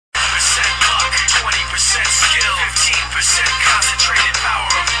skill, 15% concentrated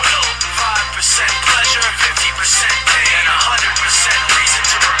power of will, 5% pleasure, 50% pain, and 100% reason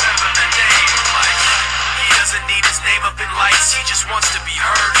to remember the name. Like, he doesn't need his name up in lights, he just wants to be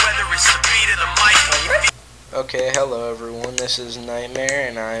heard, whether it's the beat of the mic. Okay, hello everyone, this is Nightmare,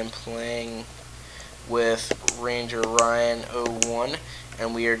 and I am playing with RangerRyan01,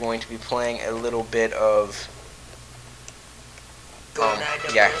 and we are going to be playing a little bit of GoldenEye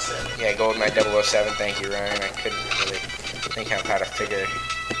 007. Thank you, Ryan. I couldn't really think of how to figure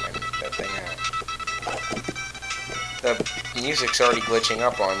that thing out. The music's already glitching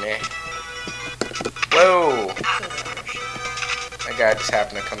up on me. Whoa! That guy just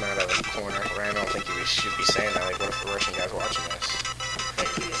happened to come out of the corner. Ryan, I don't think you should be saying that. Like, what if a Russian guy's watching this?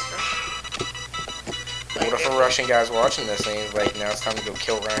 What if a Russian guy's watching this and he's like, now it's time to go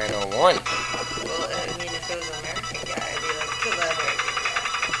kill Ryan01? Well, I mean, if it was an American guy, I'd be like, kill that American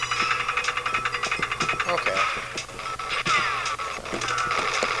guy. Okay.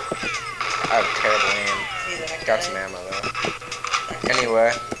 I have terrible aim. Got some ammo though.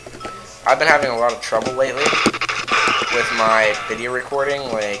 Anyway, I've been having a lot of trouble lately with my video recording.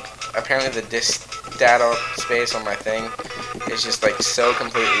 Like, apparently the disk data space on my thing is just like so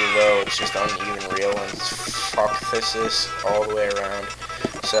completely low. It's just uneven real, and it's fuck this all the way around.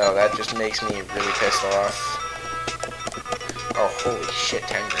 So that just makes me really pissed off. Oh, holy shit,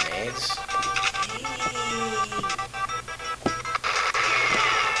 10 grenades.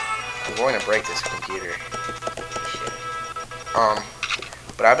 I'm going to break this computer.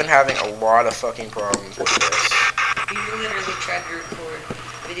 But I've been having a lot of fucking problems with this. You literally tried to record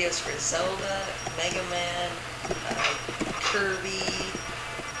videos for Zelda, Mega Man, Kirby,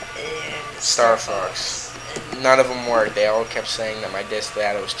 and Star Fox. None of them worked. They all kept saying that my disk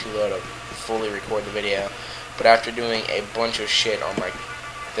data was too low to fully record the video. But after doing a bunch of shit on my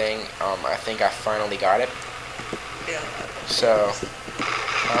thing, I think I finally got it. Yeah. So,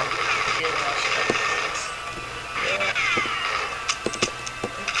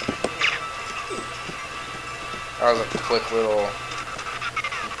 that was a quick little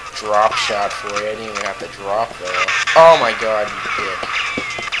drop shot for you. I didn't even have to drop though. Oh my god, you dick.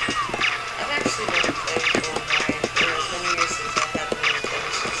 I've actually never played GoldenEye for as many years since I had the Nintendo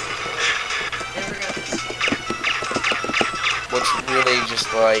 64. Never got this game. What's really just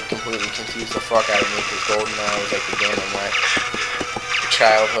like completely confused the fuck out of me, because GoldenEye was like the game of my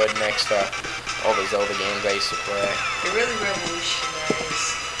childhood next to all the Zelda games I used to play. It really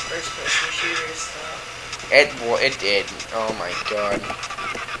revolutionized first-person shooter stuff. It did. Oh my god.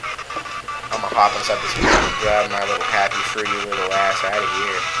 I'm gonna hop inside this machine and grab my little happy fruity little ass out of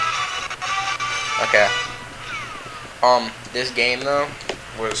here. Okay. This game though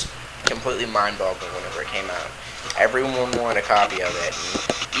was completely mind-boggling whenever it came out. Everyone wanted a copy of it,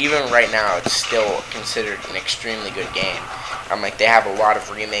 and even right now it's still considered an extremely good game. Like, they have a lot of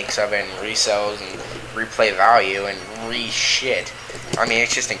remakes of it and resells and replay value and re-shit. I mean,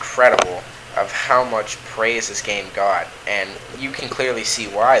 it's just incredible of how much praise this game got, and you can clearly see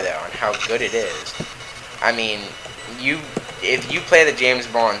why though, and how good it is. I mean, if you play the James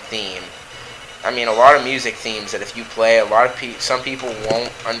Bond theme, I mean, a lot of music themes that if you play, some people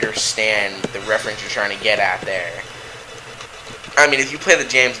won't understand the reference you're trying to get at there. I mean, if you play the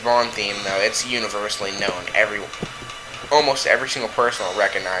James Bond theme though, it's universally known. Almost every single person will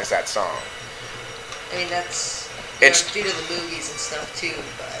recognize that song. I mean, it's due to the movies and stuff too,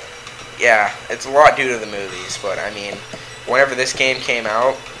 but yeah, it's a lot due to the movies, but I mean, whenever this game came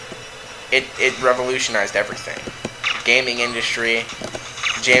out, it revolutionized everything. Gaming industry,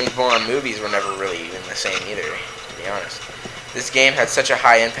 James Bond movies were never really even the same either, to be honest. This game had such a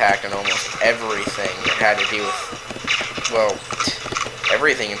high impact on almost everything that had to do with, well,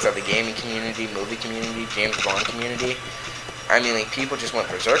 everything inside the gaming community, movie community, James Bond community. I mean, like, people just went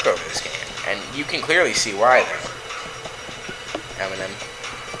berserk over this game, and you can clearly see why though. Eminem.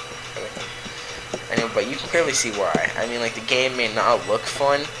 Anyway, but you can clearly see why. I mean, like, the game may not look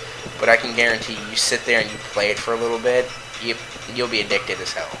fun, but I can guarantee you sit there and you play it for a little bit, you'll be addicted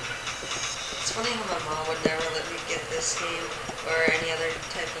as hell. It's funny how my mom would never let me get this game or any other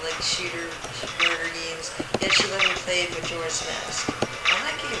type of like shooter murder games, yet she let me play Majora's Mask. Now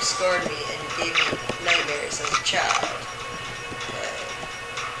that game scarred me and gave me nightmares as a child. But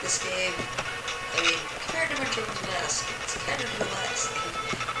this game, I mean, compared to Majora's Mask, it's kind of relaxing.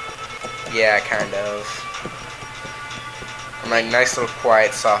 Yeah, kind of. And like, nice little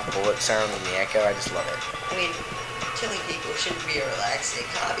quiet, soft bullet sound in the echo. I just love it. I mean, killing people shouldn't be a relaxing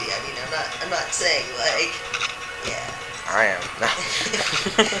hobby. I mean, I'm not saying like, yeah. I am.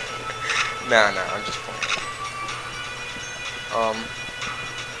 No, I'm just playing.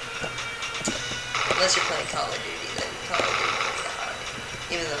 Unless you're playing Call of Duty, then Call of Duty will be hard.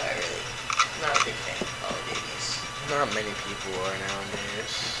 Even though I'm not a big fan of Call of Duties. Not many people are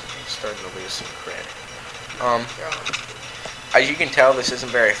nowadays. I'm starting to lose some cred. They're all As you can tell, this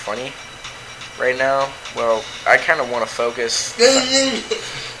isn't very funny right now. Well, I kind of want to focus.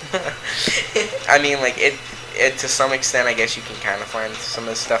 I mean, like, it to some extent, I guess you can kind of find some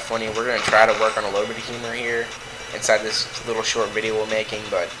of this stuff funny. We're going to try to work on a little bit of humor here inside this little short video we're making,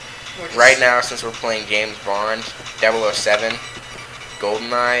 but right now, since we're playing James Bond 007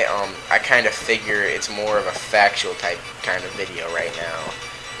 GoldenEye, I kind of figure it's more of a factual type kind of video right now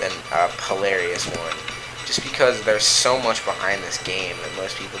than a hilarious one. Just because there's so much behind this game that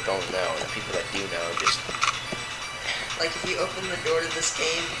most people don't know, and the people that do know just... Like, if you open the door to this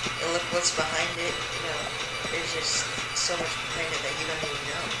game and look what's behind it, you know, there's just so much behind it that you don't even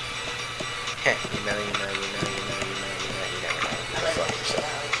know. you never know. I like Fuck it. yourself.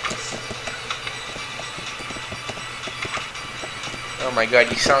 Oh my god,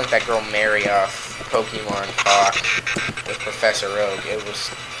 you sound like that girl Mary off Pokemon Talk with Professor Oak. It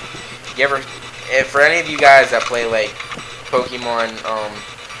was... You ever... For any of you guys that play, like, Pokemon,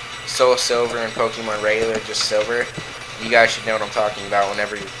 Soul Silver and Pokemon Regular, just Silver, you guys should know what I'm talking about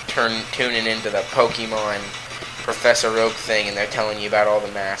whenever you're tuning into the Pokemon Professor Oak thing and they're telling you about all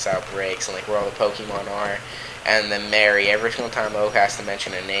the mass outbreaks and, like, where all the Pokemon are. And then Mary, every single time Oak has to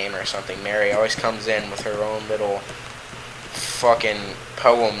mention a name or something, Mary always comes in with her own little fucking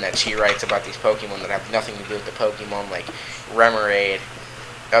poem that she writes about these Pokemon that have nothing to do with the Pokemon, like Remoraid.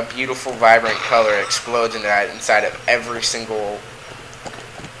 A beautiful, vibrant color explodes inside of every single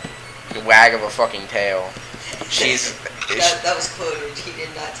wag of a fucking tail. She's... that was quoted. He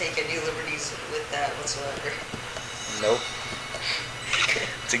did not take any liberties with that whatsoever. Nope.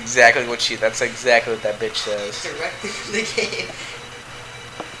 That's exactly what that bitch says. Directly from the game.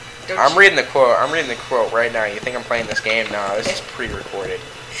 I'm reading the quote. I'm reading the quote right now. You think I'm playing this game? No, this is pre-recorded.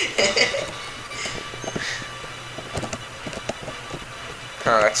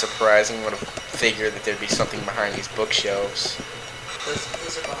 Huh, that's surprising. I would have figured that there'd be something behind these bookshelves.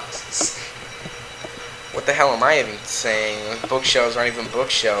 Those are boxes. What the hell am I even saying? Those bookshelves aren't even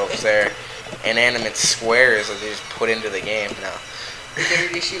bookshelves. They're inanimate squares that they just put into the game now. You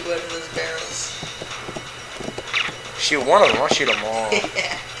better shoot one of those barrels. Shoot one of them. I'll shoot them all.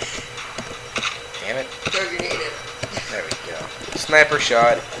 Yeah. Damn it. Throw a grenade in. There we go. Sniper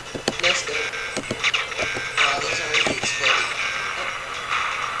shot. No scope. Oh, those already exploded. Oh.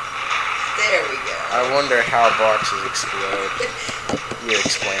 There we go. I wonder how boxes explode. You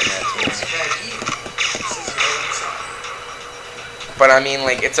explain that to me. It's fragile. This is very inside. But I mean,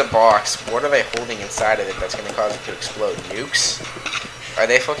 like, it's a box. What are they holding inside of it that's gonna cause it to explode? Nukes? Are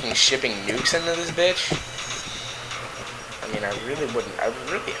they fucking shipping nukes into this bitch? I mean, I really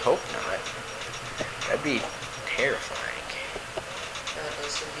hope not. That'd be terrifying.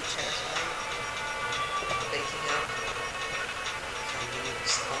 Those would be terrifying. Waking up, finding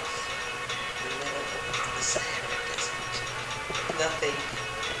yourself in the middle of the Sahara Desert. Nothing.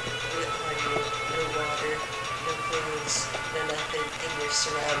 No water, no clothes, no nothing, and you're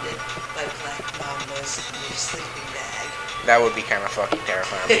surrounded by black mambas in your sleeping bag. That would be kind of fucking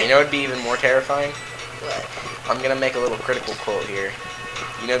terrifying. You know what'd be even more terrifying? What? I'm gonna make a little critical quote here.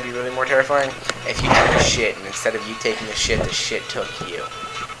 You know what'd be really more terrifying? If you took a shit, and instead of you taking the shit took you.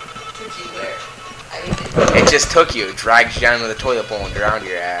 Took you where? I mean, It just took you, dragged you down to the toilet bowl and drowned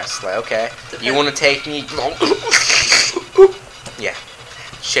your ass. Like, okay, you wanna take me? Yeah,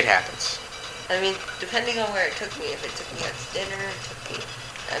 shit happens. I mean, depending on where it took me, if it took me out to dinner, it took me...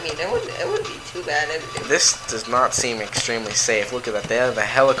 I mean, it wouldn't be too bad. This does not seem extremely safe. Look at that. They have a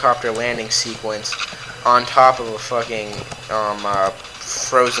helicopter landing sequence on top of a fucking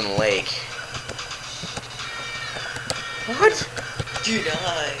frozen lake. What?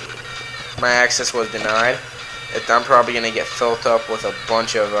 Denied. My access was denied. I'm probably gonna get filled up with a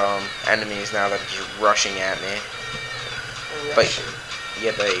bunch of enemies now that are just rushing at me. But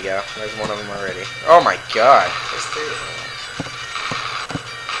yeah, there you go. There's one of them already. Oh my god. There's 3 of them.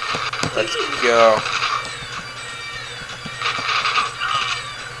 Let's go.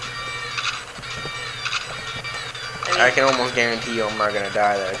 I can almost guarantee you I'm not gonna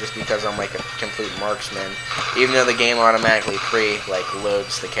die though, just because I'm like a complete marksman. Even though the game automatically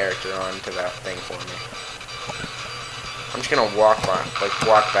loads the character onto that thing for me. I'm just gonna walk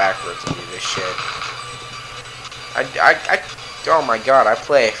backwards and do this shit. Oh my god, I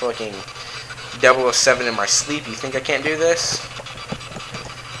play fucking 007 in my sleep. You think I can't do this?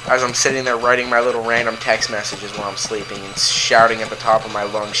 As I'm sitting there writing my little random text messages while I'm sleeping and shouting at the top of my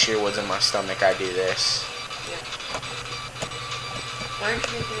lungs, Sherwood's in my stomach, I do this. Why aren't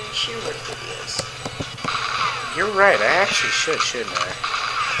you making any Shearwood videos? You're right, I actually shouldn't I?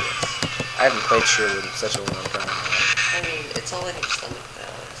 Yes. I haven't played Sherwood in such a long time now. I mean, it's all in your stomach though,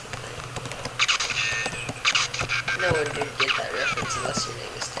 that's the thing. No one would get that reference unless your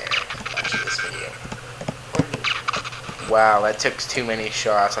name is Tarek watching this video. Or me. Wow, that took too many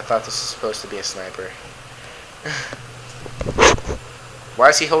shots. I thought this was supposed to be a sniper. Why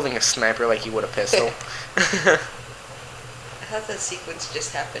is he holding a sniper like he would a pistol? I thought that sequence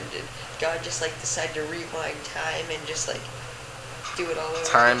just happened. Did God just like decide to rewind time and just like do it all over?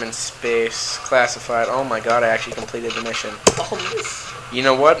 Time and space, classified. Oh my god, I actually completed the mission. Almost. You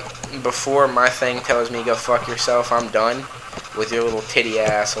know what? Before my thing tells me go fuck yourself, I'm done with your little titty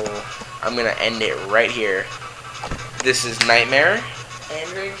asshole. I'm gonna end it right here. This is Nightmare. And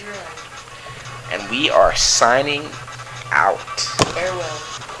RangerRyan. And we are signing out. Farewell.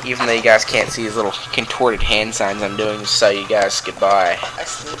 Even though you guys can't see these little contorted hand signs I'm doing to say you guys goodbye. I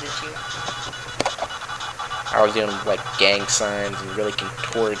saluted you. I was doing like gang signs and really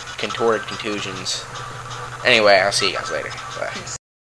contorted contusions. Anyway, I'll see you guys later. Bye.